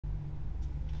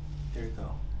There you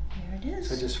go. There it is.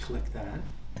 So just flick that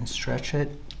and stretch it.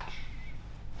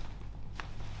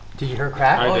 Did you hear a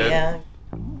crack? I did. Yeah.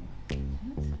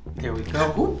 There we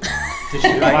go. Oop. Did she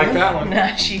I like that one.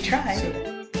 Nah, she tried.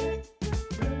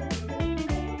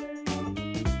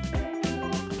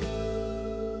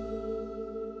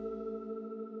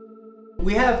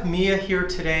 We have Mia here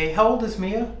today. How old is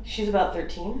Mia? She's about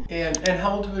 13. And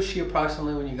how old was she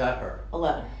approximately when you got her?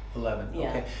 11. 11. Yeah.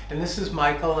 Okay. And this is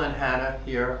Michael and Hannah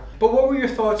here. But what were your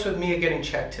thoughts with Mia getting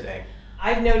checked today?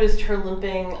 I've noticed her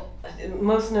limping,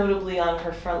 most notably on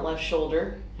her front left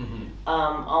shoulder.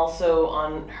 Also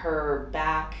on her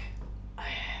back.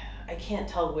 I can't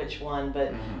tell which one,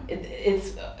 but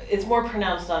it's more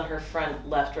pronounced on her front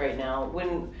left right now.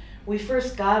 When we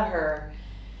first got her,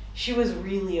 she was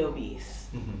really obese,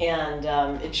 and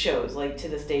it shows. Like to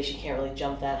this day, she can't really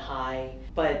jump that high.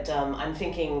 But I'm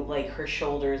thinking like her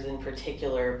shoulders in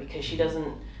particular, because she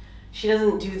doesn't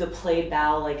do the play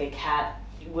bow like a cat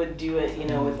would do it, you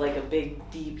know, with like a big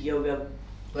deep yoga.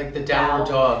 Like the downward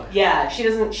dog. Yeah, she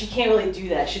can't really do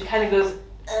that. She kind of goes,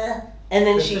 and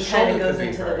then she kind of goes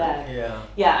into the back. Yeah.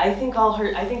 Yeah, I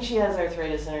think she has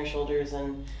arthritis in her shoulders,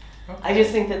 and I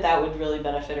just think that would really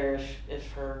benefit her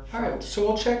if her front. All right, so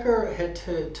we'll check her head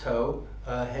to toe,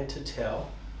 head to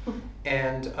tail,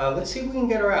 and let's see if we can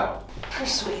get her out.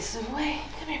 Persuasive way.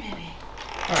 Come here, baby.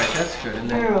 All right, that's good. And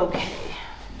then, You're okay.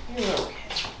 You're okay.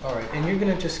 all right, and you're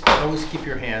gonna just always keep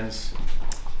your hands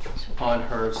on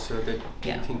her so that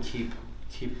you can keep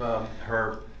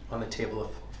her on the table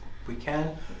if we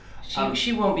can.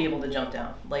 She won't be able to jump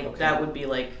down. Like that would be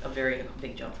like a very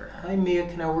big jump for her. Hi Mia,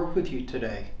 can I work with you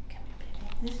today? Come here,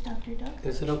 baby. This is Dr. Duck.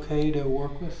 Is it okay to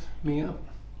work with Mia?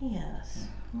 Yes.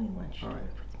 We want you All to right.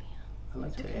 work with Mia. I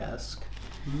like to ask.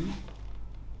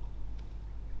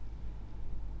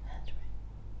 That's right.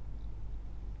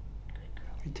 Good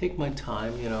girl. I take my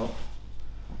time, you know.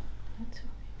 That's okay.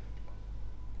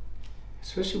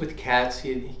 Especially with cats,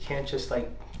 you can't just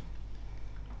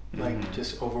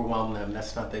just overwhelm them.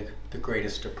 That's not the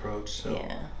greatest approach. So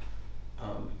Yeah.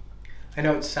 I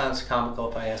know it sounds comical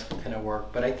if I ask what kind of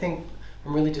work, but I think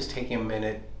I'm really just taking a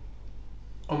minute,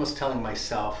 almost telling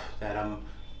myself that I'm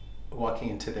walking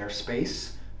into their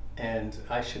space and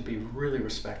I should be really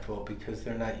respectful because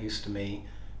they're not used to me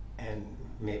and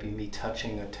maybe me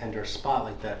touching a tender spot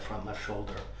like that front left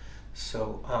shoulder.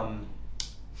 So,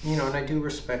 you know, and I do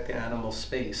respect the animal's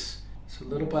space. So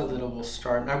little by little we'll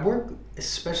start. And I work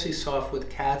especially soft with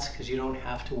cats because you don't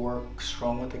have to work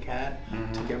strong with the cat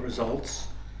to get results.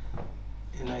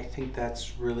 And I think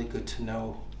that's really good to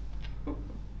know.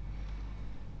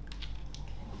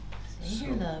 Stay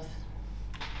here, love.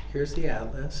 Here's the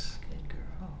atlas. Good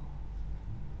girl.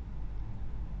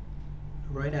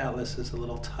 The right atlas is a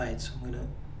little tight, so I'm going to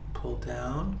pull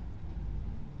down.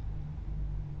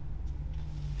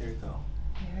 There you go.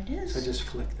 There it is. So just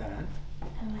flick that.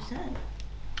 How was that?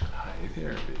 Hi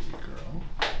there, baby girl.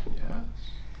 Yes.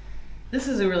 This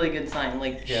is a really good sign.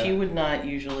 Like she would not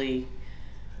usually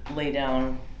lay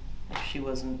down if she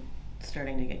wasn't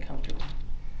starting to get comfortable.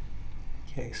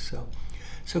 Okay,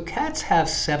 so cats have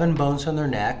 7 bones on their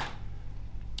neck.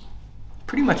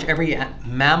 Pretty much every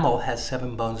mammal has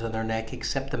 7 bones on their neck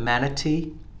except the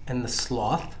manatee and the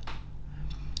sloth.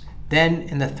 Then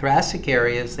in the thoracic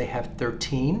areas they have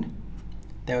 13.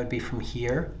 That would be from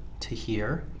here to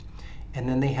here. And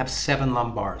then they have 7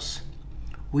 lumbars.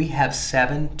 We have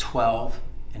 7, 12,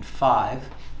 and 5.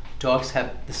 Dogs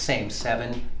have the same,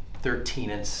 7, 13,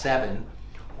 and 7.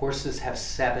 Horses have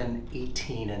 7,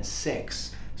 18, and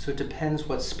 6. So it depends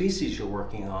what species you're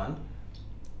working on.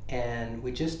 And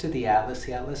we just did the atlas.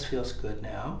 The atlas feels good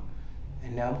now.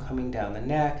 And now I'm coming down the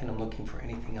neck and I'm looking for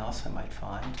anything else I might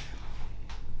find.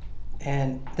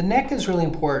 And the neck is really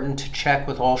important to check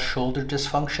with all shoulder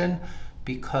dysfunction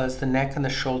because the neck and the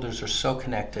shoulders are so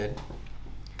connected.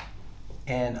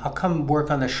 And I'll come work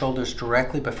on the shoulders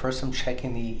directly, but first I'm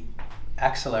checking the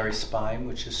axillary spine,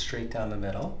 which is straight down the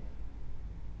middle.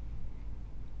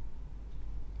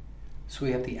 So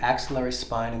we have the axillary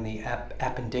spine and the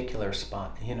appendicular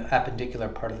spine,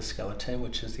 appendicular part of the skeleton,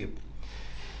 which is the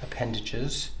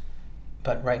appendages.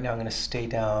 But right now I'm going to stay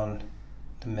down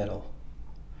the middle.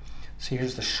 So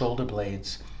here's the shoulder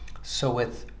blades. So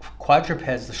with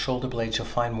quadrupeds, the shoulder blades you'll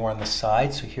find more on the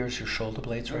side. So here's your shoulder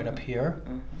blades right up here.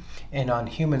 And on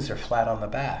humans, they're flat on the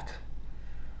back.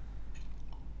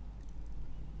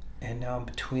 And now I'm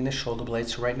between the shoulder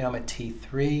blades. So right now I'm at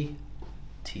T3,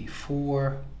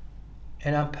 T4,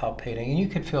 and I'm palpating. And you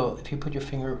can feel, if you put your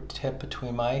fingertip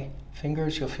between my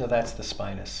fingers, you'll feel that's the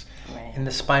spinous. Right. And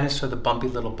the spinous are the bumpy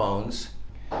little bones.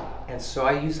 And so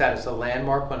I use that as a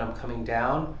landmark when I'm coming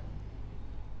down.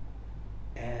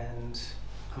 And And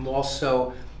I'm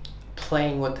also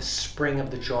playing with the spring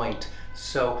of the joint.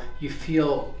 So you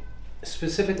feel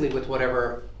specifically with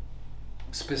whatever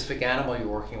specific animal you're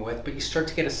working with, but you start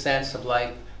to get a sense of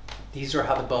like, these are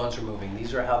how the bones are moving,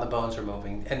 these are how the bones are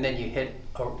moving. And then you hit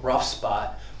a rough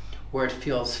spot where it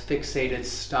feels fixated,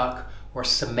 stuck, or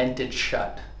cemented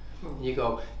shut. And you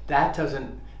go, that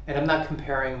doesn't, and I'm not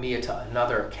comparing Mia to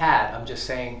another cat, I'm just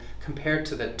saying compared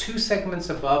to the 2 segments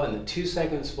above and the 2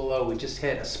 segments below, we just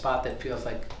hit a spot that feels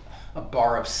like a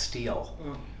bar of steel.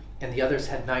 And the others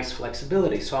had nice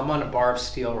flexibility. So I'm on a bar of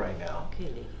steel right now. Okay,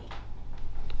 lady.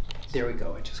 There we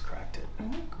go, I just cracked it. Oh,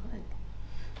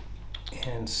 good.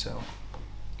 And so,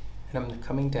 and I'm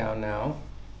coming down now.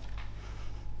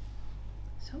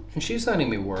 So And she's letting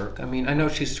me work. I mean, I know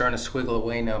she's starting to swiggle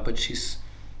away now, but she's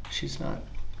not.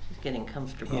 she's getting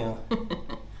comfortable. Yeah.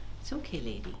 It's okay,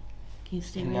 lady. Can you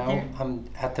stay And right now there? I'm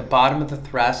at the bottom of the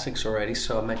thoracics already,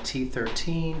 so I'm at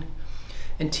T13.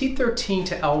 And T13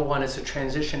 to L1 is a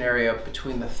transition area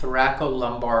between the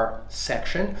thoracolumbar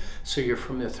section. So you're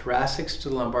from the thoracics to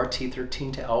the lumbar,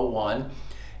 T13 to L1.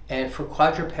 And for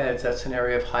quadrupeds, that's an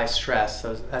area of high stress.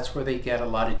 So that's where they get a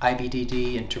lot of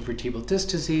IBDD, intervertebral disc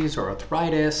disease, or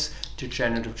arthritis,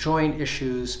 degenerative joint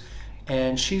issues.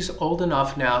 And she's old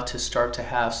enough now to start to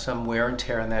have some wear and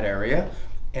tear in that area.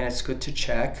 And it's good to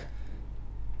check.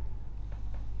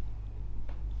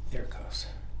 There it goes.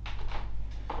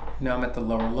 Now I'm at the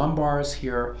lower lumbars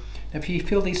here. If you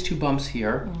feel these 2 bumps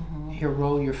here, here,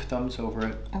 roll your thumbs over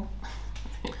it. Oh.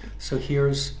 So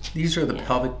these are the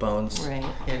pelvic bones. Right.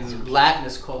 In Latin,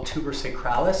 it's called tuber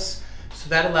sacralis. So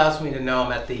that allows me to know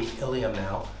I'm at the ilium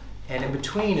now. And in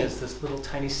between is this little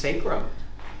tiny sacrum.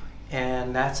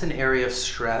 And that's an area of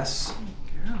stress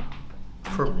Girl.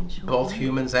 for both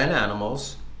humans and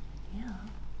animals. Yeah.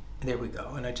 There we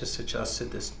go. And I just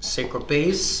adjusted this sacral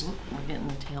base. Oop, we're getting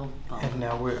the tail bump. And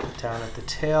now we're down at the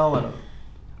tail. And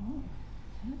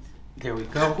there we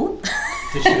go. Oop.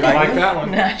 Did you like that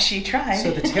one? Nah, she tried.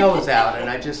 So the tail is out, and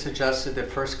I just adjusted the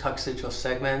first coccygeal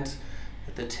segment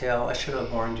at the tail. I should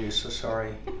have warned you, so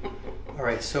sorry. All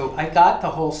right, so I got the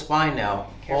whole spine now,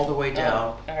 all the way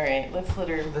down. All right, let's let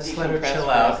her decompress chill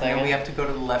for a out, and second. then we have to go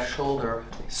to the left shoulder.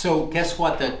 So guess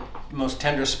what? The most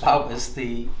tender spot was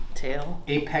the tail.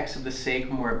 apex of the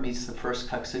sacrum where it meets the first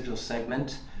coccygeal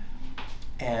segment.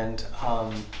 And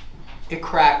it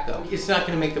cracked though. It's not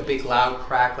going to make a big loud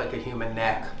crack like a human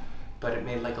neck, but it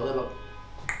made like a little.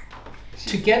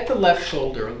 To get the left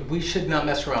shoulder, we should not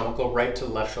mess around. We'll go right to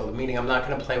the left shoulder, meaning I'm not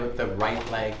going to play with the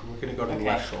right leg. We're going to go to the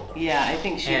left shoulder. Yeah, I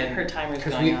think her timer's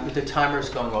going off. The timer's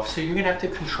going off. So you're going to have to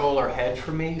control her head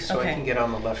for me so I Okay. can get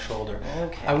on the left shoulder.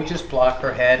 Okay. I would just block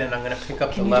her head, and I'm going to pick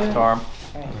up Can the you do left it? arm.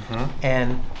 All right.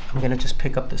 And I'm going to just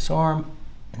pick up this arm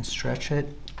and stretch it.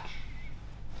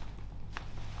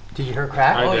 Did you hear it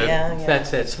crack? I Oh did. yeah.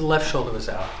 That's it. So the left shoulder was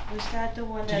out. Was that the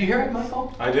one? Did you hear it,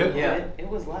 Michael? I did? Yeah. It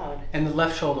was loud. And the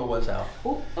left shoulder was out.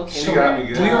 Oh, okay. She got me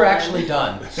good. We were actually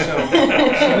done. So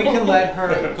we can let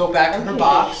her go back to her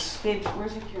box. Babe,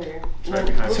 where's the carrier? right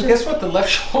behind So guess what? The left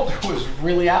shoulder was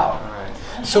really out. All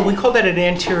right. So we call that an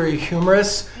anterior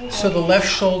humerus. So the left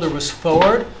shoulder was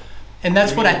forward. And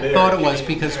that's what I thought it was,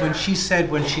 because when she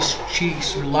said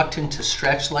she's reluctant to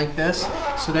stretch like this,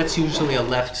 so that's usually a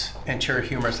left anterior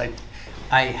humerus.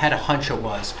 I had a hunch it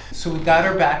was. So we got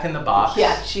her back in the box.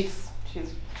 Yeah, she's.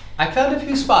 I found a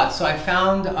few spots. So I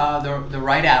found the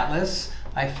right atlas.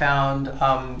 I found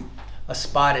a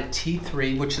spot at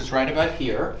T3, which is right about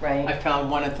here. Right. I found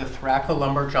one at the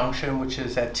thoracolumbar junction, which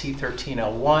is at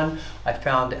T13L1. I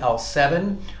found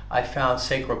L7. I found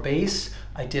sacral base.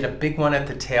 I did a big one at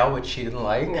the tail, which she didn't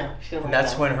like. No, she didn't and like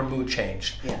that's that. when her mood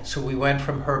changed. Yeah. So we went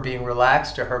from her being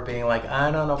relaxed to her being like, I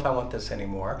don't know if I want this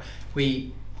anymore.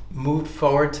 We moved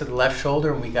forward to the left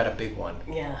shoulder and we got a big one.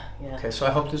 Yeah. Okay, so I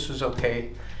hope this was okay.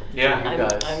 Yeah. You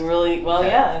guys. I'm really well. Okay.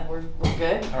 Yeah, we're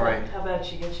good. All right. How bad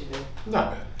she get you, dude?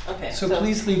 Not bad. Okay. So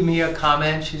please leave me a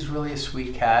comment. She's really a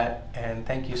sweet cat, and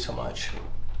thank you so much.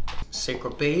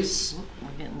 Sacral base, We're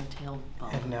getting the tail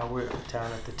bump. and now we're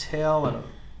down at the tail, and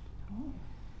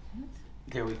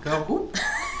there we go.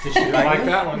 Did you I like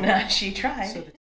that one. Nah, she tried. So